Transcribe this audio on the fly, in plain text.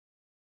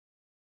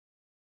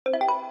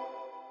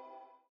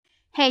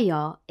Hey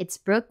y'all, it's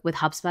Brooke with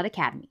HubSpot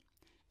Academy.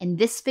 In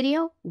this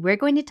video, we're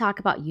going to talk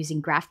about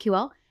using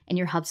GraphQL in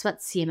your HubSpot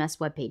CMS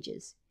web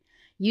pages.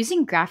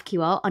 Using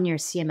GraphQL on your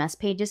CMS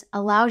pages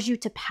allows you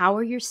to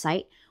power your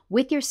site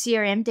with your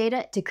CRM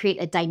data to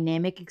create a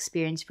dynamic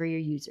experience for your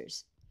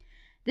users.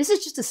 This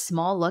is just a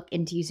small look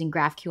into using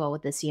GraphQL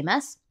with the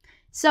CMS.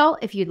 So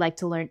if you'd like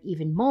to learn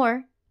even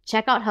more,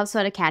 check out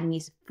HubSpot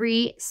Academy's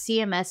free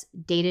CMS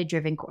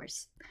data-driven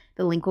course.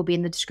 The link will be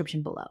in the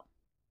description below.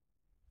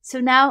 So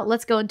now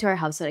let's go into our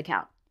HubSpot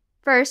account.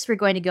 First, we're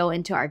going to go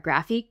into our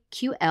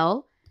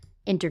GraphQL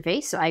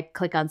interface. So I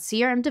click on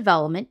CRM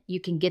development. You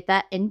can get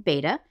that in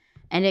beta,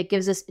 and it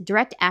gives us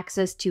direct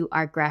access to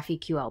our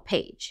GraphQL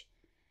page.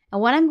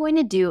 And what I'm going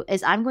to do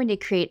is I'm going to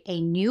create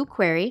a new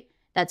query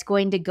that's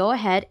going to go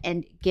ahead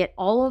and get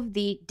all of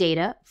the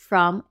data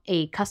from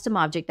a custom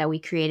object that we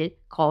created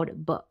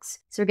called books.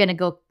 So we're going to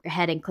go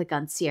ahead and click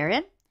on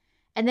CRM.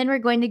 And then we're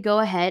going to go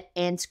ahead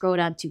and scroll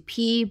down to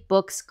P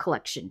Books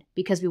Collection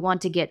because we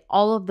want to get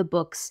all of the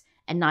books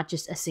and not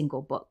just a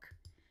single book.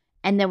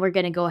 And then we're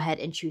going to go ahead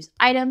and choose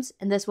items,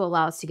 and this will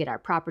allow us to get our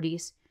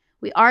properties.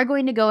 We are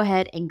going to go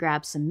ahead and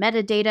grab some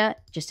metadata,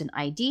 just an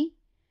ID.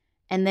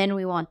 And then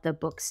we want the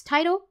book's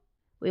title,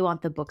 we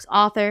want the book's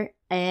author,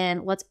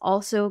 and let's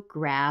also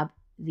grab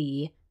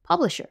the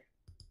publisher.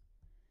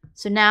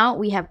 So now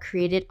we have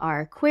created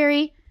our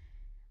query.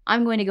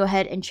 I'm going to go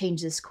ahead and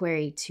change this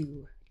query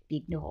to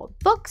behold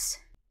books.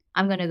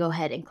 I'm going to go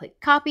ahead and click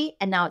copy,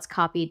 and now it's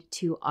copied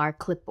to our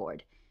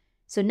clipboard.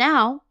 So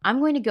now I'm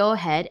going to go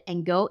ahead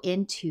and go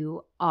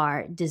into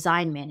our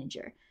design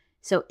manager.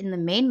 So in the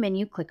main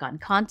menu, click on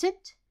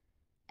content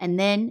and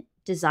then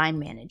design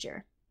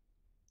manager.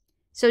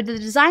 So the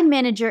design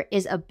manager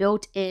is a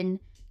built-in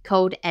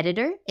code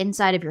editor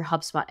inside of your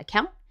HubSpot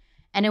account,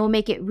 and it will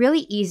make it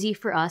really easy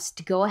for us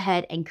to go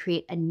ahead and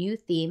create a new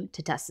theme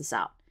to test this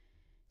out.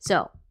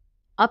 So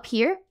up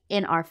here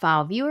in our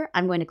file viewer,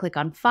 I'm going to click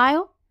on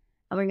file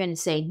and we're going to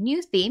say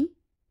new theme.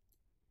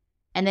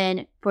 And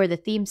then for the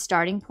theme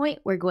starting point,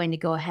 we're going to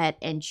go ahead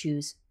and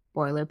choose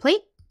boilerplate.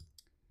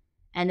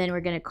 And then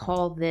we're going to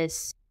call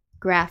this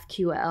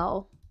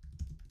GraphQL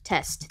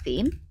test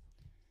theme.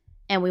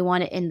 And we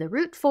want it in the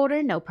root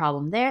folder, no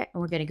problem there. And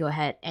we're going to go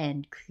ahead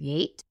and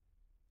create.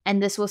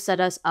 And this will set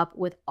us up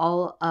with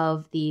all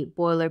of the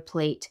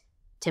boilerplate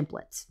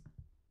templates.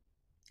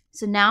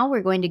 So now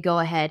we're going to go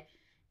ahead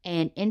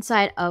and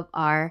inside of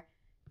our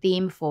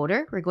theme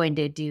folder, we're going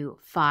to do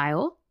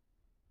file,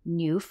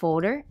 new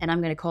folder, and I'm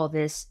going to call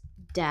this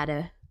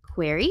data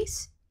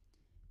queries.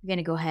 We're going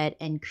to go ahead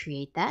and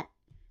create that.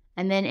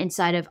 And then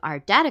inside of our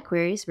data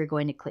queries, we're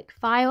going to click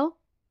file,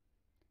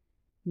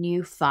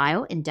 new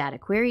file in data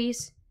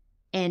queries.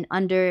 And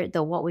under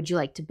the what would you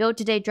like to build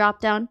today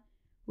dropdown,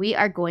 we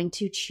are going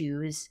to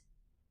choose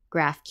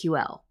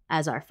GraphQL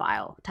as our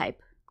file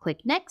type.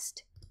 Click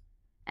next.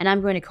 And I'm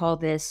going to call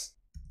this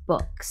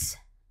books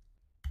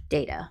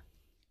data.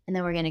 And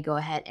then we're going to go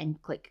ahead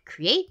and click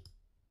create.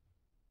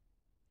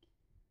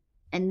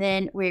 And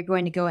then we're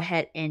going to go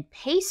ahead and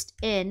paste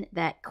in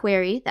that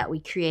query that we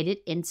created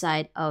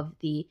inside of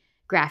the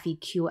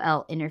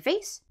GraphQL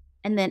interface.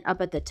 And then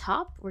up at the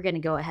top, we're going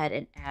to go ahead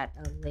and add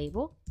a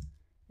label.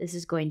 This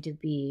is going to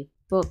be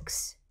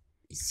books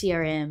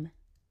CRM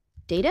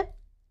data.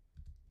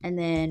 And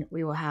then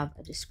we will have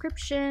a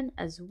description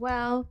as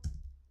well.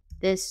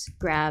 This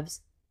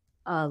grabs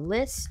a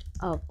list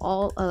of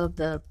all of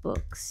the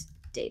books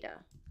data.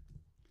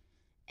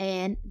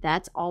 And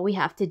that's all we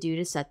have to do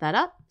to set that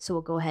up. So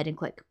we'll go ahead and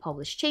click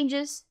Publish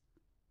Changes.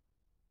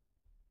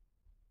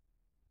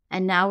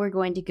 And now we're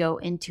going to go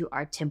into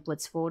our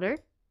templates folder.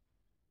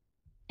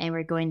 And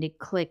we're going to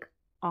click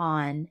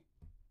on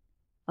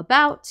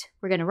About.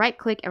 We're going to right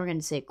click and we're going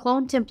to say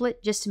Clone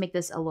Template just to make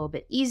this a little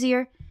bit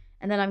easier.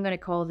 And then I'm going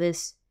to call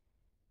this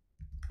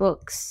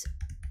Books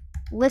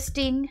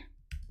Listing.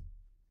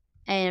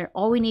 And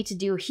all we need to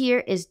do here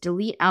is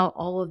delete out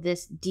all of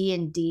this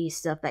D&D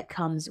stuff that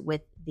comes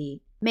with the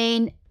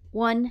main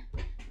one.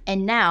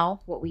 And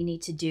now what we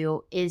need to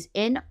do is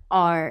in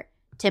our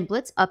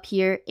templates up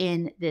here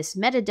in this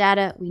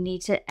metadata, we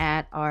need to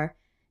add our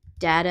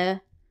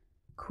data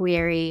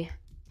query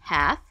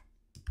path.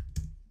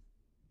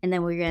 And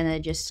then we're going to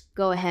just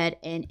go ahead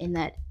and in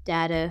that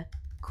data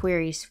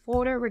queries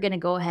folder, we're going to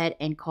go ahead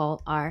and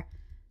call our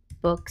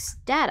books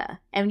data.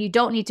 And you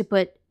don't need to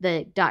put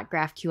the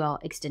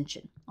 .graphql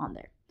extension on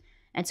there.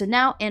 And so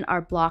now in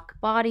our block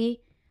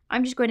body,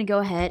 I'm just going to go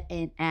ahead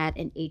and add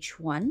an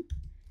H1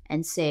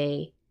 and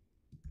say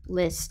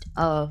list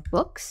of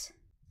books.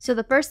 So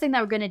the first thing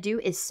that we're going to do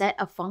is set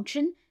a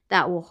function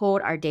that will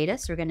hold our data.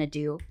 So we're going to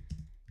do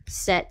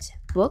set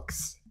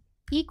books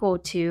equal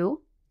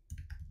to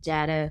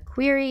data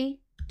query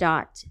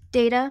dot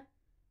data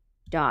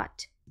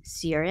dot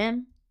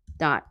crm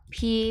dot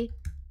p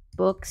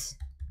books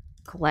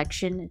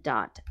collection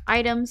dot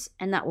items,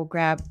 and that will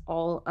grab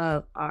all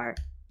of our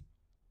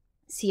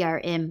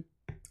CRM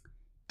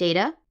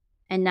data.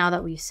 And now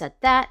that we've set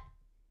that,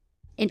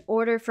 in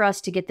order for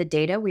us to get the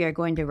data, we are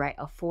going to write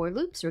a for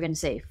loop. So we're going to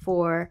say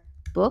for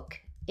book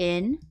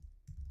in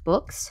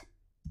books.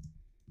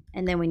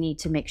 And then we need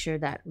to make sure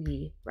that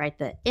we write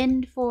the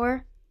end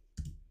for.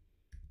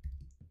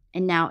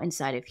 And now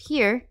inside of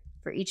here,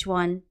 for each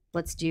one,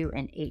 let's do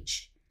an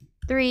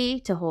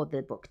H3 to hold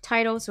the book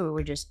title. So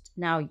we're just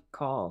now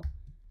call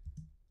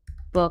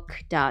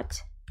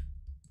book.book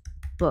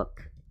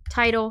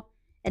title.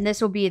 And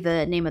this will be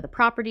the name of the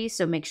property.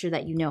 So make sure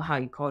that you know how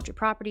you called your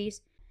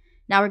properties.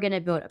 Now we're going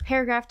to build a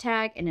paragraph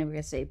tag, and then we're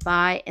going to say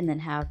by, and then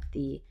have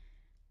the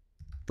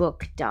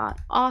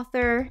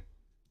book.author.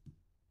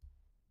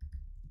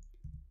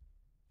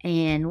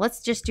 And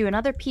let's just do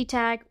another p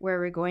tag where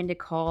we're going to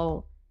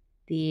call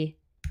the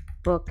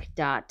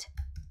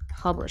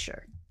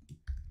book.publisher.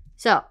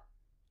 So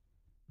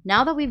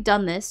now that we've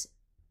done this,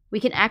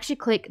 we can actually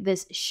click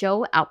this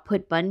show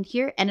output button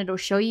here, and it'll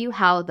show you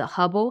how the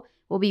HubL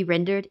will be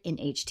rendered in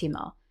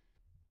HTML.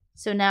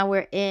 So now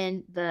we're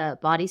in the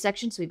body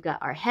section. So we've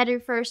got our header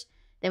first,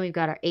 then we've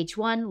got our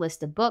H1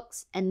 list of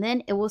books, and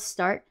then it will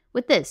start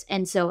with this.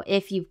 And so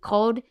if you've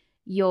called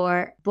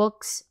your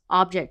books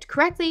object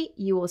correctly,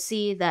 you will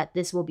see that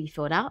this will be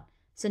filled out.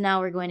 So now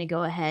we're going to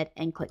go ahead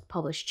and click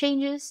publish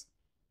changes.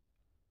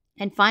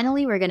 And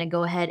finally, we're going to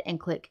go ahead and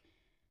click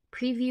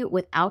preview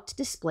without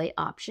display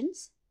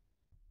options.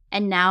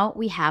 And now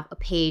we have a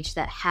page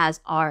that has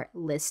our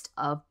list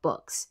of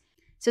books.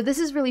 So this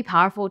is really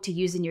powerful to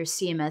use in your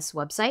CMS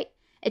website,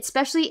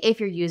 especially if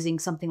you're using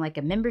something like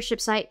a membership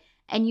site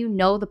and you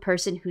know the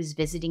person who's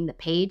visiting the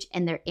page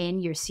and they're in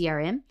your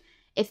CRM.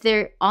 If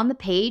they're on the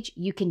page,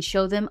 you can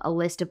show them a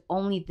list of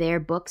only their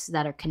books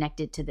that are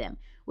connected to them,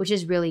 which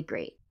is really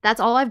great.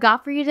 That's all I've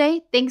got for you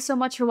today. Thanks so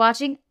much for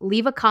watching.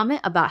 Leave a comment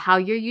about how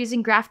you're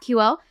using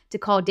GraphQL to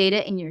call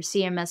data in your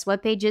CMS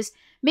web pages.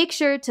 Make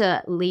sure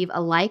to leave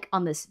a like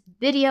on this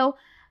video,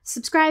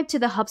 subscribe to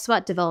the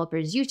HubSpot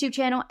Developers YouTube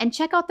channel, and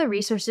check out the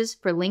resources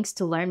for links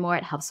to learn more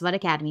at HubSpot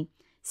Academy.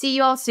 See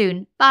you all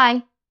soon.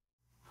 Bye.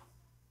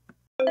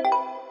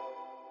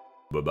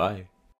 Bye-bye.